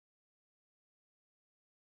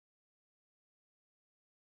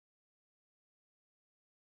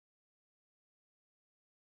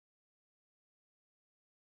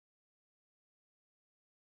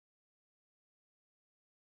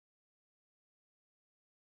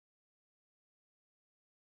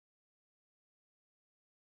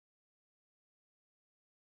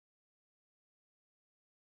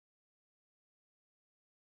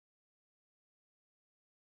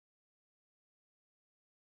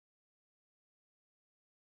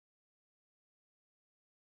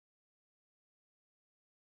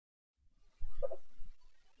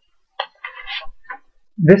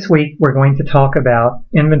This week we're going to talk about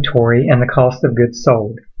inventory and the cost of goods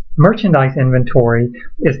sold. Merchandise inventory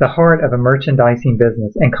is the heart of a merchandising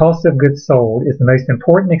business, and cost of goods sold is the most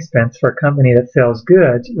important expense for a company that sells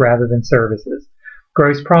goods rather than services.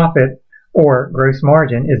 Gross profit, or gross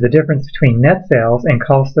margin, is the difference between net sales and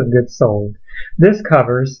cost of goods sold. This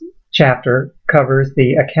chapter covers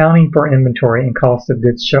the accounting for inventory and cost of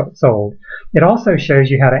goods sold. It also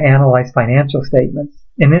shows you how to analyze financial statements.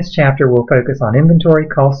 In this chapter, we'll focus on inventory,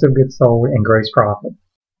 cost of goods sold, and gross profit.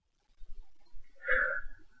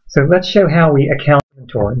 So let's show how we account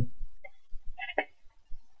inventory.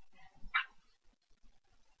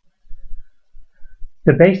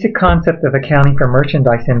 The basic concept of accounting for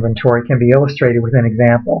merchandise inventory can be illustrated with an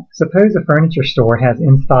example. Suppose a furniture store has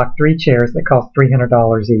in stock 3 chairs that cost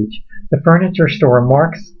 $300 each. The furniture store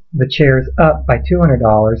marks the chairs up by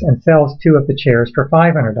 $200 and sells 2 of the chairs for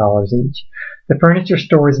 $500 each. The furniture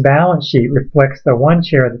store's balance sheet reflects the 1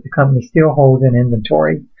 chair that the company still holds in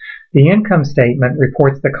inventory. The income statement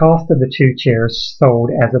reports the cost of the 2 chairs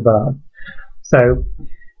sold as above. So,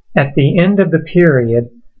 at the end of the period,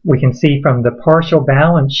 we can see from the partial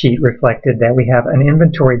balance sheet reflected that we have an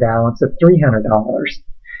inventory balance of $300.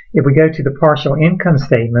 If we go to the partial income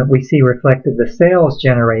statement, we see reflected the sales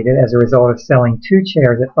generated as a result of selling 2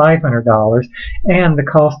 chairs at $500 and the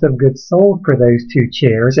cost of goods sold for those 2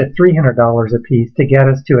 chairs at $300 apiece to get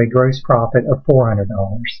us to a gross profit of $400.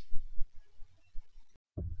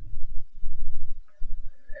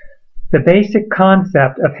 The basic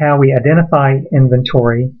concept of how we identify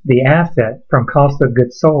inventory, the asset, from cost of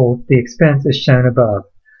goods sold, the expense, is shown above.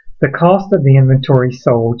 The cost of the inventory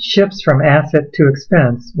sold shifts from asset to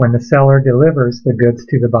expense when the seller delivers the goods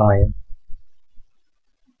to the buyer.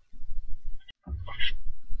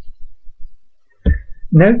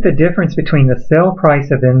 Note the difference between the sale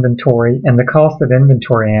price of inventory and the cost of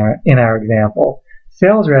inventory in our example.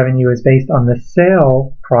 Sales revenue is based on the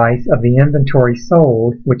sale price of the inventory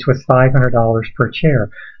sold, which was $500 per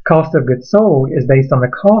chair. Cost of goods sold is based on the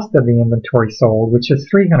cost of the inventory sold, which is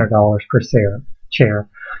 $300 per chair.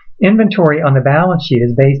 Inventory on the balance sheet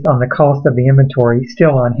is based on the cost of the inventory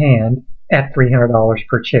still on hand at $300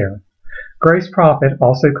 per chair. Gross profit,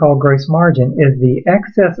 also called gross margin, is the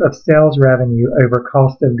excess of sales revenue over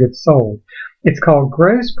cost of goods sold. It's called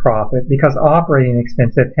gross profit because operating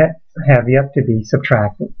expenses have yet to be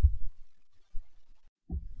subtracted.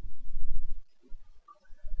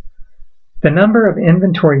 The number of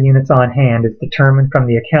inventory units on hand is determined from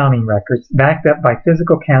the accounting records, backed up by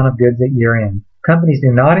physical count of goods at year-end. Companies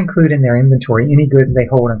do not include in their inventory any goods they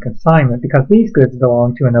hold on consignment because these goods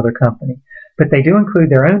belong to another company. But they do include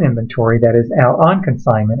their own inventory that is out on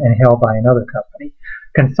consignment and held by another company.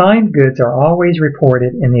 Consigned goods are always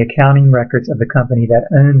reported in the accounting records of the company that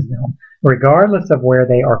owns them, regardless of where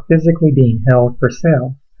they are physically being held for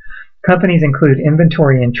sale. Companies include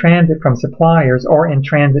inventory in transit from suppliers or in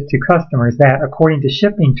transit to customers that, according to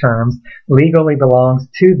shipping terms, legally belongs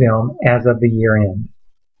to them as of the year-end.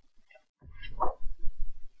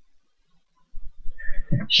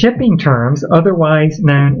 Shipping terms, otherwise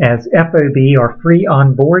known as FOB or free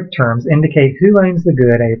on board terms, indicate who owns the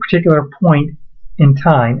good at a particular point in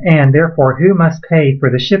time and therefore who must pay for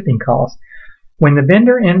the shipping cost. When the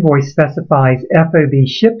vendor invoice specifies FOB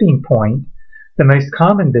shipping point, the most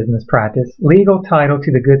common business practice, legal title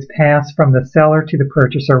to the goods pass from the seller to the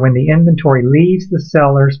purchaser when the inventory leaves the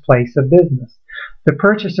seller's place of business. The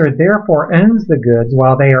purchaser therefore owns the goods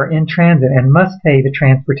while they are in transit and must pay the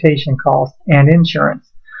transportation costs and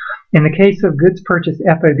insurance. In the case of goods purchased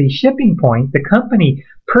FOB shipping point, the company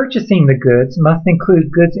purchasing the goods must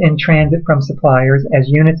include goods in transit from suppliers as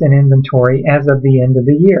units in inventory as of the end of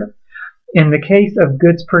the year. In the case of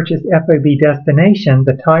goods purchased FOB destination,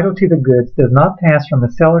 the title to the goods does not pass from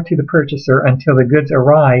the seller to the purchaser until the goods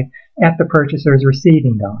arrive at the purchaser's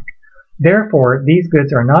receiving dock. Therefore, these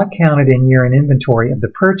goods are not counted in year-end inventory of the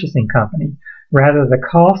purchasing company. Rather, the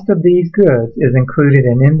cost of these goods is included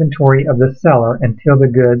in inventory of the seller until the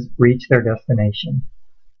goods reach their destination.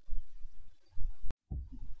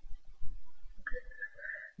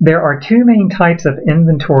 There are 2 main types of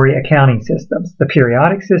inventory accounting systems, the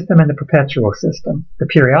periodic system and the perpetual system. The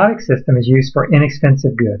periodic system is used for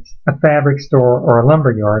inexpensive goods. A fabric store or a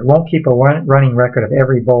lumber yard won't keep a running record of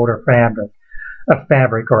every bolt or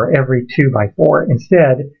fabric or every 2x4.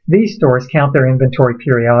 Instead, these stores count their inventory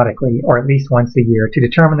periodically or at least once a year to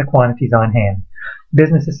determine the quantities on hand.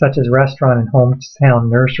 Businesses such as restaurant and hometown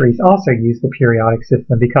nurseries also use the periodic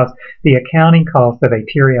system because the accounting cost of a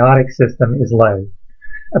periodic system is low.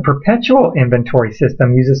 A perpetual inventory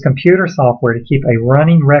system uses computer software to keep a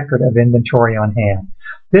running record of inventory on hand.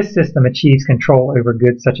 This system achieves control over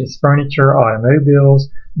goods such as furniture, automobiles,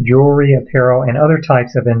 jewelry, apparel, and other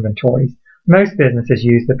types of inventories. Most businesses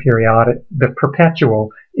use the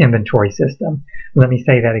perpetual inventory system. Let me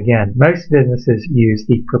say that again. Most businesses use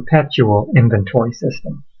the perpetual inventory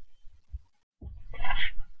system.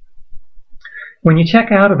 When you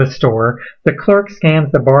check out of a store, the clerk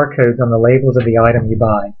scans the barcodes on the labels of the item you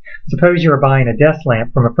buy. Suppose you are buying a desk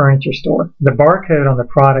lamp from a furniture store. The barcode on the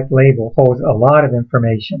product label holds a lot of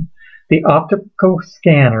information. The optical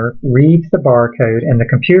scanner reads the barcode and the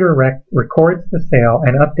computer records the sale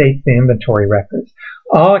and updates the inventory records.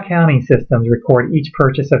 All accounting systems record each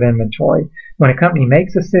purchase of inventory. When a company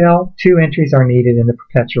makes a sale, 2 entries are needed in the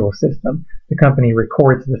perpetual system. The company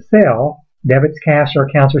records the sale, debits cash or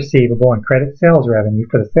accounts receivable, and credits sales revenue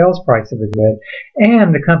for the sales price of the good,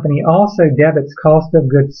 and the company also debits cost of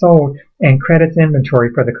goods sold and credits inventory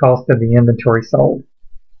for the cost of the inventory sold.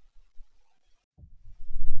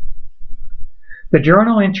 The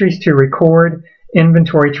journal entries to record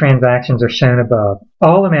inventory transactions are shown above.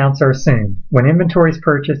 All amounts are assumed. When inventory is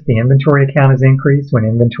purchased, the inventory account is increased. When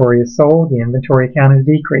inventory is sold, the inventory account is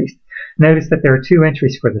decreased. Notice that there are 2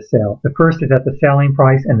 entries for the sale. The first is at the selling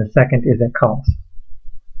price and the second is at cost.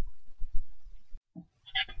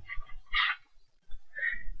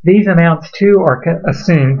 These amounts too are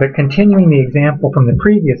assumed, but continuing the example from the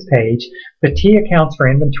previous page, the T accounts for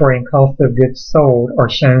inventory and cost of goods sold are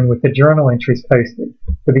shown with the journal entries posted.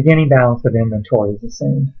 The beginning balance of inventory is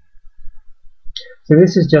assumed. So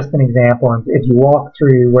this is just an example, and if you walk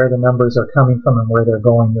through where the numbers are coming from and where they're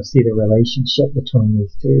going, you'll see the relationship between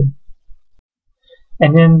these two.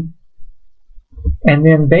 And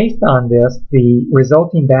then based on this, the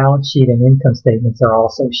resulting balance sheet and income statements are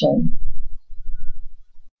also shown.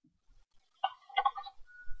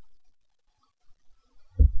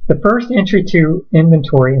 The first entry to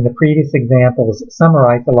inventory in the previous examples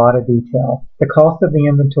summarized a lot of detail. The cost of the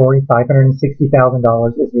inventory,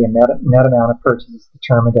 $560,000, is the net amount of purchases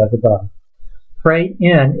determined as above. Freight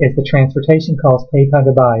in is the transportation cost paid by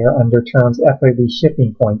the buyer under terms FOB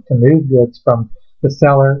shipping point to move goods from the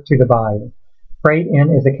seller to the buyer. Freight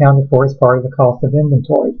in is accounted for as part of the cost of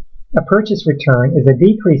inventory. A purchase return is a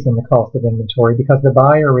decrease in the cost of inventory because the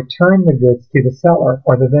buyer returned the goods to the seller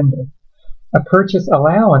or the vendor. A purchase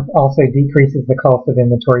allowance also decreases the cost of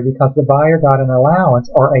inventory because the buyer got an allowance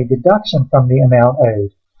or a deduction from the amount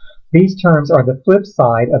owed. These terms are the flip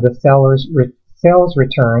side of the seller's sales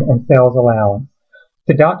return and sales allowance.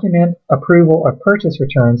 To document approval of purchase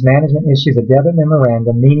returns, management issues a debit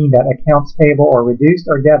memorandum, meaning that accounts payable are reduced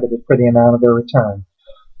or debited for the amount of their return.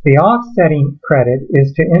 The offsetting credit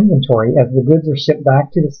is to inventory as the goods are shipped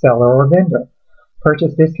back to the seller or vendor.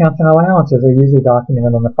 Purchase discounts and allowances are usually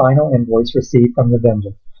documented on the final invoice received from the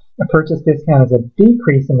vendor. A purchase discount is a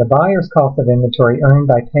decrease in the buyer's cost of inventory earned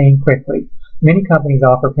by paying quickly. Many companies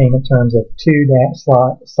offer payment terms of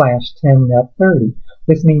 2/10 net 30.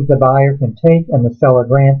 This means the buyer can take and the seller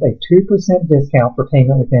grants a 2% discount for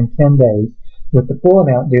payment within 10 days, with the full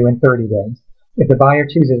amount due in 30 days, if the buyer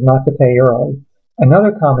chooses not to pay early.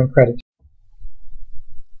 Another common credit.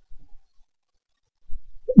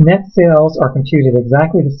 Net sales are computed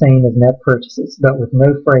exactly the same as net purchases, but with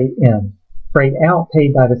no freight in. Freight out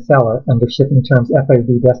paid by the seller under shipping terms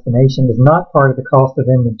FOB destination is not part of the cost of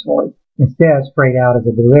inventory. Instead, freight out is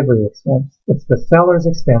a delivery expense. It's the seller's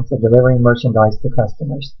expense of delivering merchandise to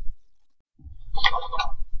customers.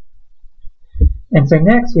 And so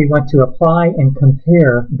next we want to apply and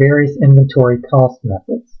compare various inventory cost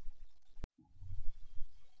methods.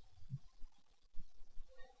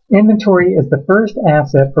 Inventory is the first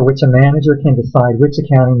asset for which a manager can decide which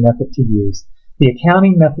accounting method to use. The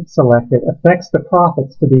accounting method selected affects the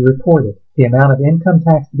profits to be reported, the amount of income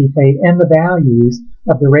tax to be paid, and the values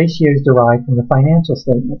of the ratios derived from the financial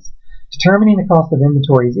statements. Determining the cost of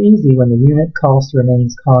inventory is easy when the unit cost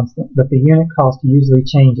remains constant, but the unit cost usually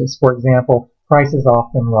changes. For example, prices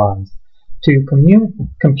often rise. To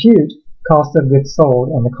compute cost of goods sold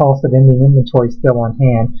and the cost of ending inventory still on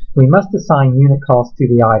hand, we must assign unit cost to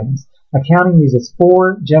the items. Accounting uses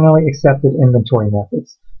 4 generally accepted inventory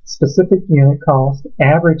methods: specific unit cost,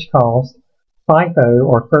 average cost, FIFO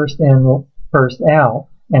or first in, first out,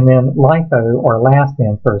 and then LIFO or last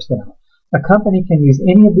in, first out. A company can use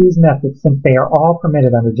any of these methods since they are all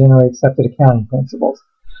permitted under generally accepted accounting principles.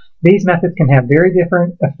 These methods can have very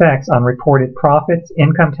different effects on reported profits,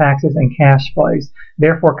 income taxes, and cash flows.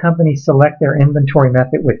 Therefore, companies select their inventory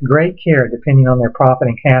method with great care depending on their profit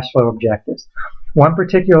and cash flow objectives. One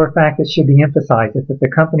particular fact that should be emphasized is that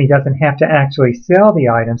the company doesn't have to actually sell the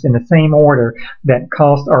items in the same order that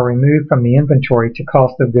costs are removed from the inventory to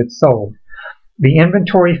cost of goods sold. The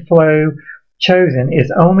inventory flow chosen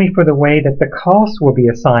is only for the way that the cost will be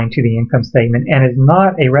assigned to the income statement and is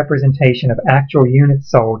not a representation of actual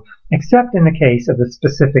units sold, except in the case of the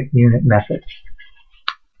specific unit method.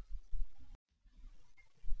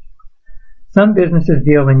 Some businesses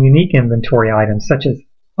deal in unique inventory items such as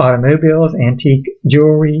automobiles, antique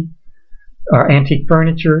jewelry, or antique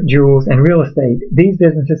furniture, jewels, and real estate. These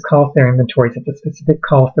businesses cost their inventories at the specific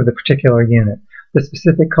cost of the particular unit. The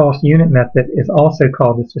specific cost unit method is also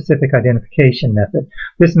called the specific identification method.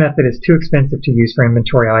 This method is too expensive to use for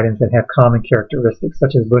inventory items that have common characteristics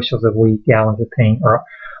such as bushels of wheat, gallons of paint, or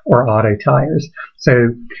auto tires. So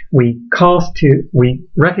we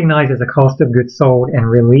recognize as a cost of goods sold and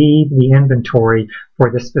relieve the inventory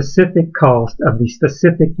for the specific cost of the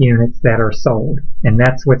specific units that are sold. And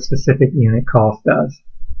that's what specific unit cost does.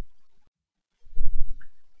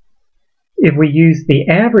 If we use the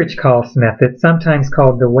average cost method, sometimes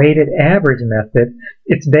called the weighted average method,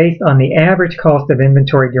 it's based on the average cost of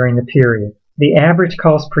inventory during the period. The average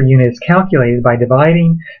cost per unit is calculated by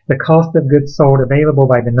dividing the cost of goods sold available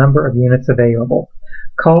by the number of units available.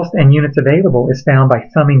 Cost and units available is found by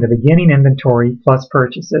summing the beginning inventory plus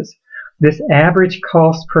purchases. This average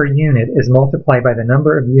cost per unit is multiplied by the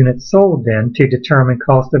number of units sold then to determine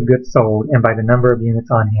cost of goods sold, and by the number of units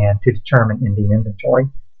on hand to determine ending inventory.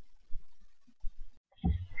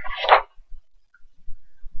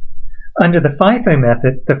 Under the FIFO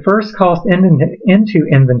method, the first cost into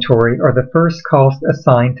inventory are the first cost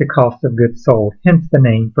assigned to cost of goods sold, hence the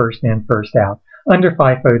name first in, first out. Under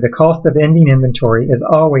FIFO, the cost of ending inventory is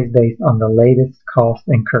always based on the latest cost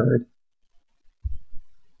incurred.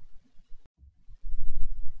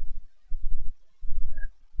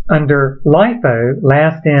 Under LIFO,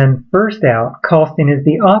 last in, first out, costing is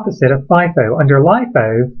the opposite of FIFO. Under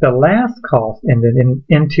LIFO, the last cost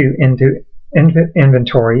into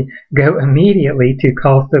inventory go immediately to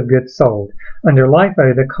cost of goods sold. Under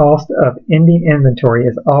LIFO, the cost of ending inventory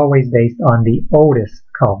is always based on the oldest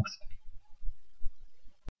cost.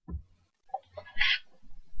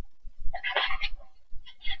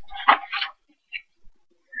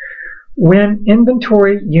 When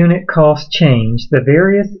inventory unit costs change, the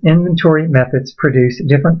various inventory methods produce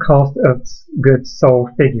different cost of goods sold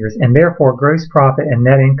figures, and therefore gross profit and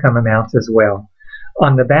net income amounts as well.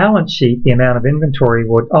 On the balance sheet, the amount of inventory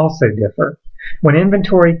would also differ. When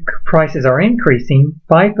inventory prices are increasing,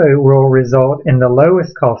 FIFO will result in the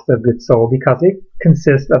lowest cost of goods sold because it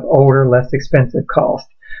consists of older, less expensive costs.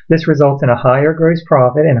 This results in a higher gross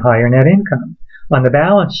profit and higher net income. On the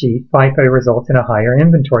balance sheet, FIFO results in a higher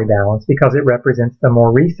inventory balance because it represents the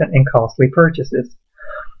more recent and costly purchases.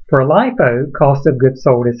 For LIFO, cost of goods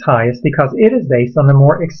sold is highest because it is based on the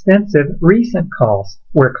more expensive recent costs,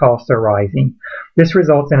 where costs are rising. This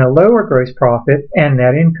results in a lower gross profit and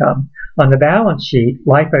net income. On the balance sheet,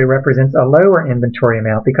 LIFO represents a lower inventory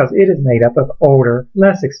amount because it is made up of older,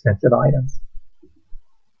 less expensive items.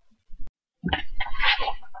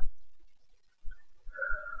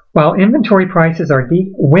 When inventory prices are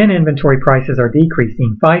decreasing,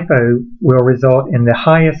 FIFO will result in the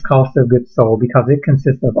highest cost of goods sold because it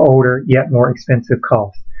consists of older yet more expensive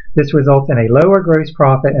costs. This results in a lower gross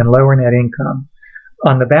profit and lower net income.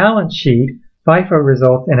 On the balance sheet, FIFO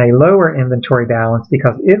results in a lower inventory balance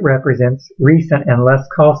because it represents recent and less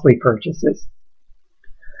costly purchases.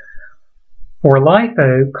 For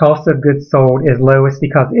LIFO, cost of goods sold is lowest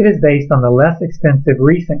because it is based on the less expensive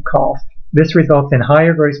recent cost. This results in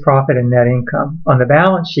higher gross profit and net income. On the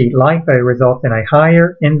balance sheet, LIFO results in a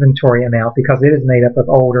higher inventory amount because it is made up of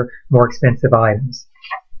older, more expensive items.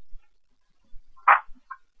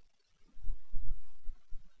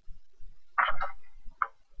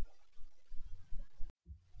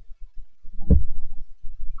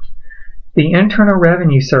 The Internal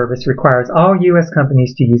Revenue Service requires all U.S.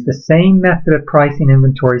 companies to use the same method of pricing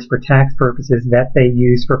inventories for tax purposes that they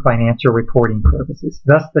use for financial reporting purposes.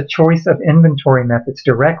 Thus, the choice of inventory methods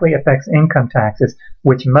directly affects income taxes,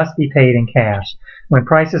 which must be paid in cash. When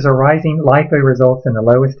prices are rising, LIFO results in the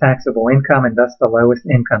lowest taxable income and thus the lowest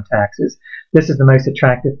income taxes. This is the most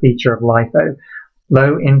attractive feature of LIFO,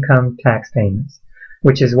 low income tax payments,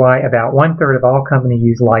 which is why about 1/3 of all companies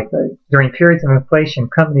use LIFO. During periods of inflation,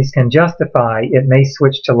 companies can justify it may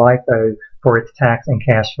switch to LIFO for its tax and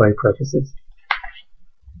cash flow purposes.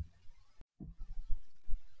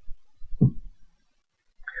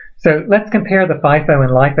 So let's compare the FIFO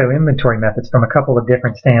and LIFO inventory methods from a couple of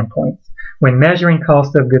different standpoints. When measuring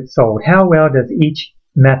cost of goods sold, how well does each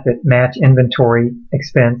method match inventory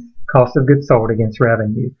expense, cost of goods sold against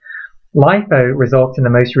revenue? LIFO results in the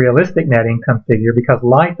most realistic net income figure because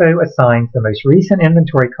LIFO assigns the most recent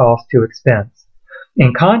inventory cost to expense.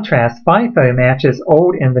 In contrast, FIFO matches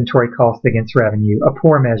old inventory cost against revenue, a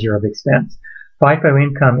poor measure of expense. FIFO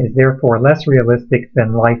income is therefore less realistic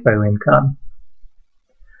than LIFO income.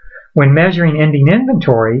 When measuring ending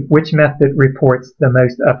inventory, which method reports the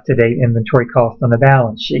most up-to-date inventory cost on the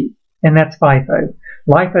balance sheet? And that's FIFO.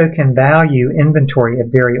 LIFO can value inventory at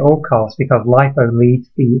very old cost because LIFO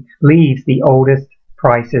leaves the oldest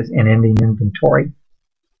prices in ending inventory.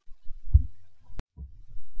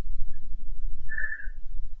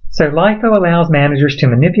 So LIFO allows managers to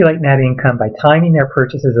manipulate net income by timing their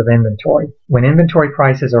purchases of inventory. When inventory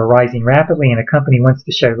prices are rising rapidly and a company wants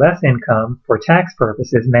to show less income for tax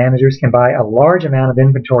purposes, managers can buy a large amount of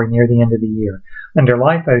inventory near the end of the year. Under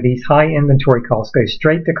LIFO, these high inventory costs go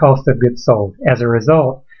straight to cost of goods sold. As a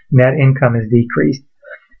result, net income is decreased.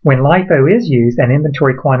 When LIFO is used and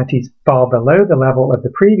inventory quantities fall below the level of the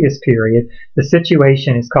previous period, the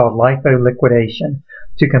situation is called LIFO liquidation.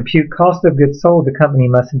 To compute cost of goods sold, the company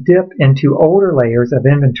must dip into older layers of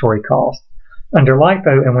inventory cost. Under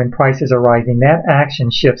LIFO, and when prices are rising, that action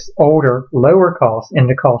shifts older, lower costs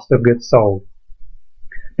into cost of goods sold.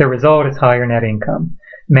 The result is higher net income.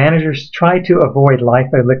 Managers try to avoid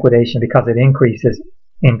LIFO liquidation because it increases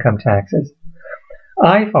income taxes.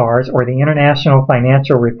 IFRS, or the International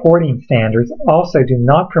Financial Reporting Standards, also do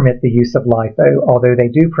not permit the use of LIFO, although they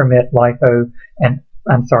do permit FIFO and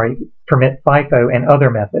other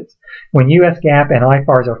methods. When U.S. GAAP and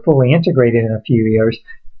IFRS are fully integrated in a few years,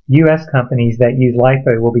 U.S. companies that use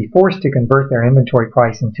LIFO will be forced to convert their inventory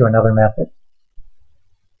pricing to another method.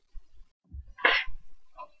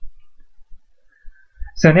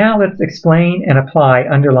 So now let's explain and apply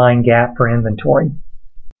underlying GAAP for inventory.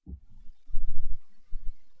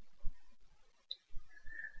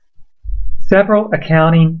 Several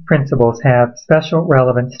accounting principles have special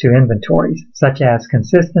relevance to inventories, such as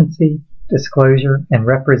consistency, disclosure, and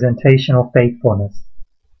representational faithfulness.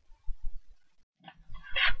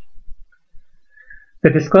 The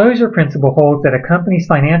disclosure principle holds that a company's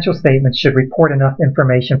financial statements should report enough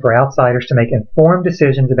information for outsiders to make informed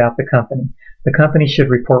decisions about the company. The company should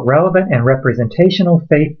report relevant and representational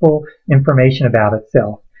faithful information about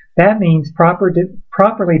itself. That means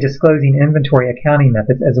properly disclosing inventory accounting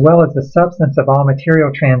methods as well as the substance of all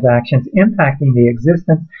material transactions impacting the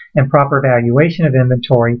existence and proper valuation of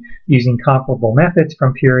inventory using comparable methods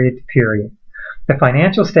from period to period. The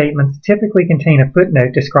financial statements typically contain a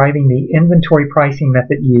footnote describing the inventory pricing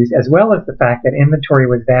method used as well as the fact that inventory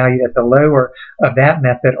was valued at the lower of that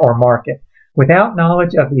method or market. Without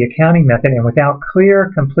knowledge of the accounting method and without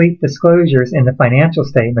clear, complete disclosures in the financial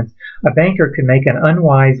statements, a banker could make an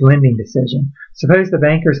unwise lending decision. Suppose the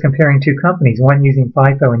banker is comparing two companies, one using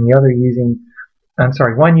LIFO and the other using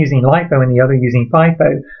LIFO and the other using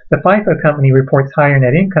FIFO. The FIFO company reports higher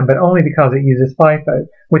net income, but only because it uses FIFO.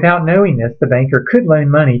 Without knowing this, the banker could loan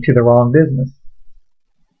money to the wrong business.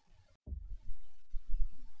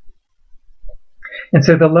 And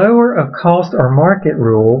so the lower of cost or market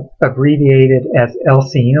rule, abbreviated as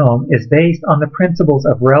LCM, is based on the principles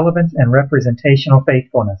of relevance and representational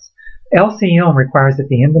faithfulness. LCM requires that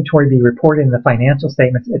the inventory be reported in the financial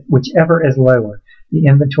statements whichever is lower, the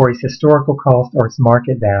inventory's historical cost or its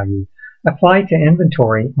market value. Applied to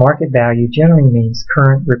inventory, market value generally means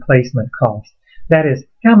current replacement cost. That is,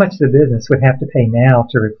 how much the business would have to pay now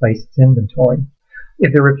to replace its inventory.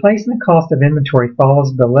 If the replacement cost of inventory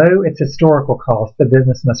falls below its historical cost, the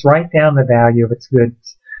business must write down the value of its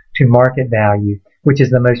goods to market value, which is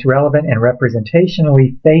the most relevant and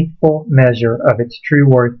representationally faithful measure of its true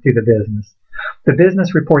worth to the business. The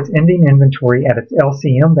business reports ending inventory at its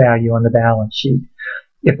LCM value on the balance sheet.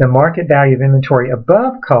 If the market value of inventory is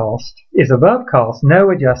above cost, no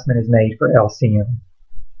adjustment is made for LCM.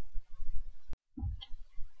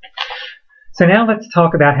 So now let's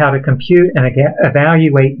talk about how to compute and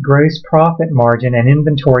evaluate gross profit margin and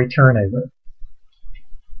inventory turnover.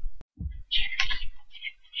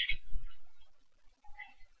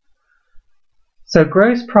 So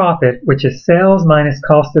gross profit, which is sales minus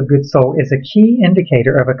cost of goods sold, is a key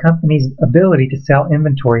indicator of a company's ability to sell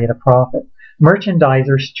inventory at a profit.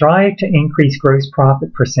 Merchandisers strive to increase gross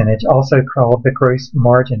profit percentage, also called the gross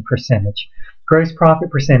margin percentage. Gross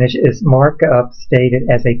profit percentage is markup stated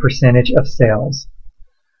as a percentage of sales.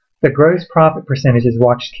 The gross profit percentage is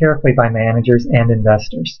watched carefully by managers and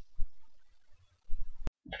investors.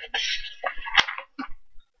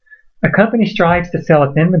 A company strives to sell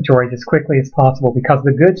its inventories as quickly as possible because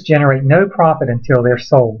the goods generate no profit until they're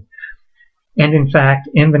sold. And in fact,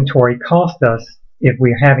 inventory costs us, if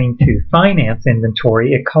we're having to finance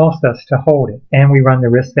inventory, it costs us to hold it, and we run the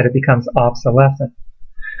risk that it becomes obsolescent.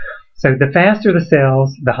 So the faster the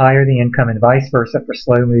sales, the higher the income, and vice versa for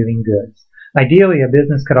slow-moving goods. Ideally, a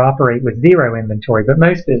business could operate with zero inventory, but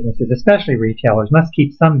most businesses, especially retailers, must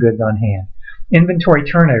keep some goods on hand. Inventory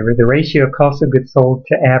turnover, the ratio of cost of goods sold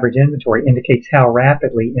to average inventory, indicates how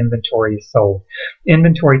rapidly inventory is sold.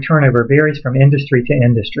 Inventory turnover varies from industry to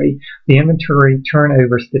industry. The inventory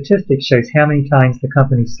turnover statistic shows how many times the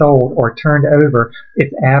company sold or turned over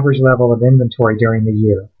its average level of inventory during the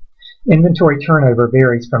year. Inventory turnover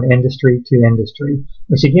varies from industry to industry,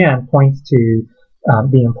 which again points to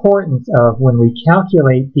the importance of when we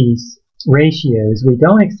calculate these ratios, we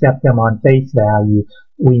don't accept them on face value.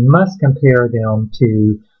 We must compare them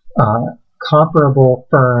to comparable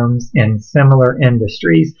firms in similar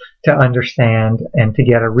industries to understand and to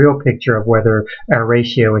get a real picture of whether our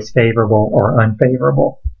ratio is favorable or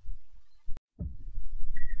unfavorable.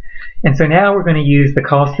 And so now we're going to use the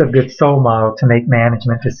cost of goods sold model to make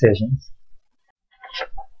management decisions.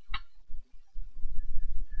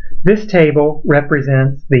 This table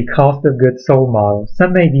represents the cost of goods sold model.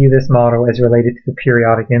 Some may view this model as related to the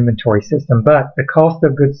periodic inventory system, but the cost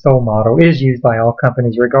of goods sold model is used by all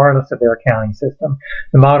companies regardless of their accounting system.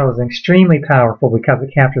 The model is extremely powerful because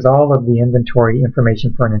it captures all of the inventory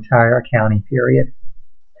information for an entire accounting period.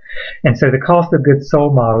 And so the cost of goods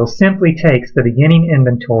sold model simply takes the beginning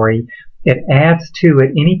inventory, it adds to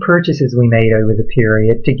it any purchases we made over the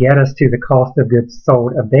period to get us to the cost of goods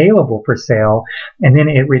sold available for sale, and then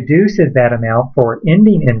it reduces that amount for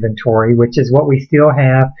ending inventory, which is what we still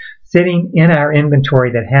have sitting in our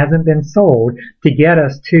inventory that hasn't been sold, to get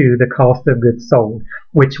us to the cost of goods sold,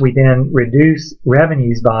 which we then reduce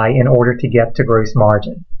revenues by in order to get to gross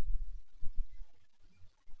margin.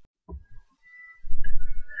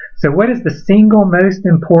 So what is the single most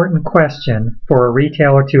important question for a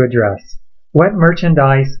retailer to address? What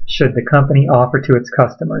merchandise should the company offer to its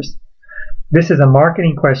customers? This is a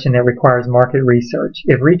marketing question that requires market research.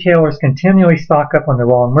 If retailers continually stock up on the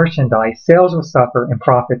wrong merchandise, sales will suffer and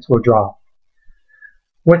profits will drop.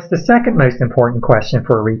 What's the second most important question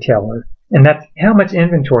for a retailer? And that's how much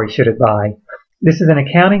inventory should it buy? This is an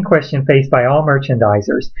accounting question faced by all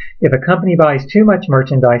merchandisers. If a company buys too much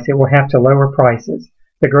merchandise, it will have to lower prices.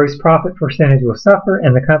 The gross profit percentage will suffer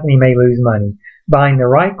and the company may lose money. Buying the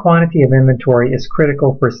right quantity of inventory is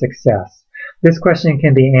critical for success. This question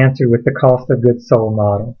can be answered with the cost of goods sold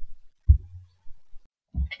model.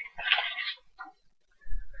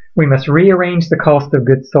 We must rearrange the cost of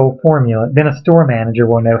goods sold formula, then a store manager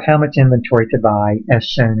will know how much inventory to buy as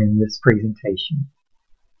shown in this presentation.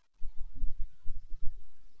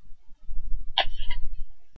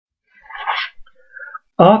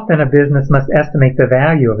 Often a business must estimate the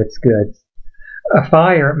value of its goods. A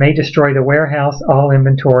fire may destroy the warehouse, all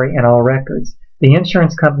inventory, and all records. The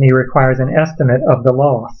insurance company requires an estimate of the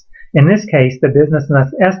loss. In this case, the business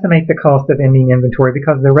must estimate the cost of ending inventory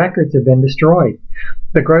because the records have been destroyed.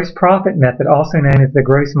 The gross profit method, also known as the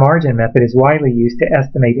gross margin method, is widely used to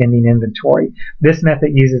estimate ending inventory. This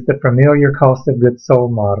method uses the familiar cost of goods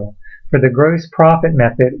sold model. For the gross profit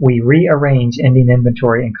method, we rearrange ending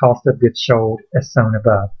inventory and cost of goods sold as shown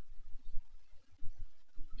above.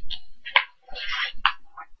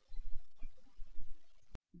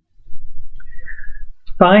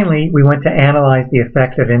 Finally, we want to analyze the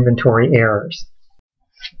effect of inventory errors.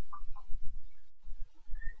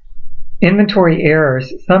 Inventory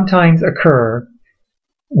errors sometimes occur.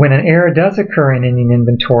 When an error does occur in ending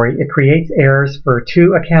inventory, it creates errors for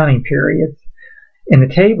 2 accounting periods. In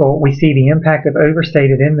the table, we see the impact of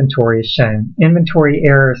overstated inventory is shown. Inventory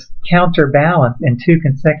errors counterbalance in 2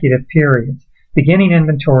 consecutive periods. Beginning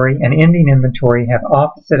inventory and ending inventory have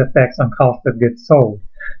opposite effects on cost of goods sold.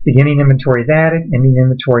 Beginning inventory is added, ending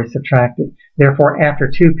inventory is subtracted. Therefore, after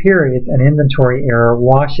 2 periods, an inventory error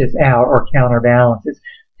washes out or counterbalances.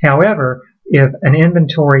 However, if an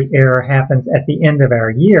inventory error happens at the end of our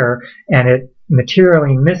year and it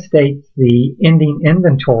materially misstates the ending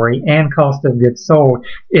inventory and cost of goods sold,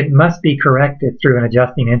 it must be corrected through an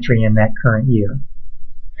adjusting entry in that current year.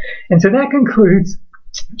 And so that concludes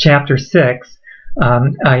Chapter 6.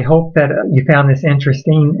 I hope that you found this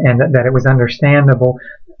interesting and that it was understandable.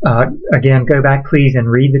 Again, go back please and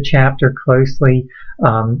read the chapter closely.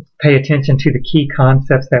 Pay attention to the key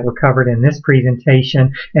concepts that were covered in this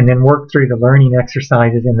presentation, and then work through the learning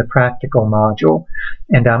exercises in the practical module.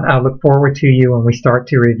 And I'll look forward to you when we start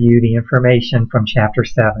to review the information from Chapter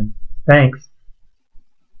 7. Thanks.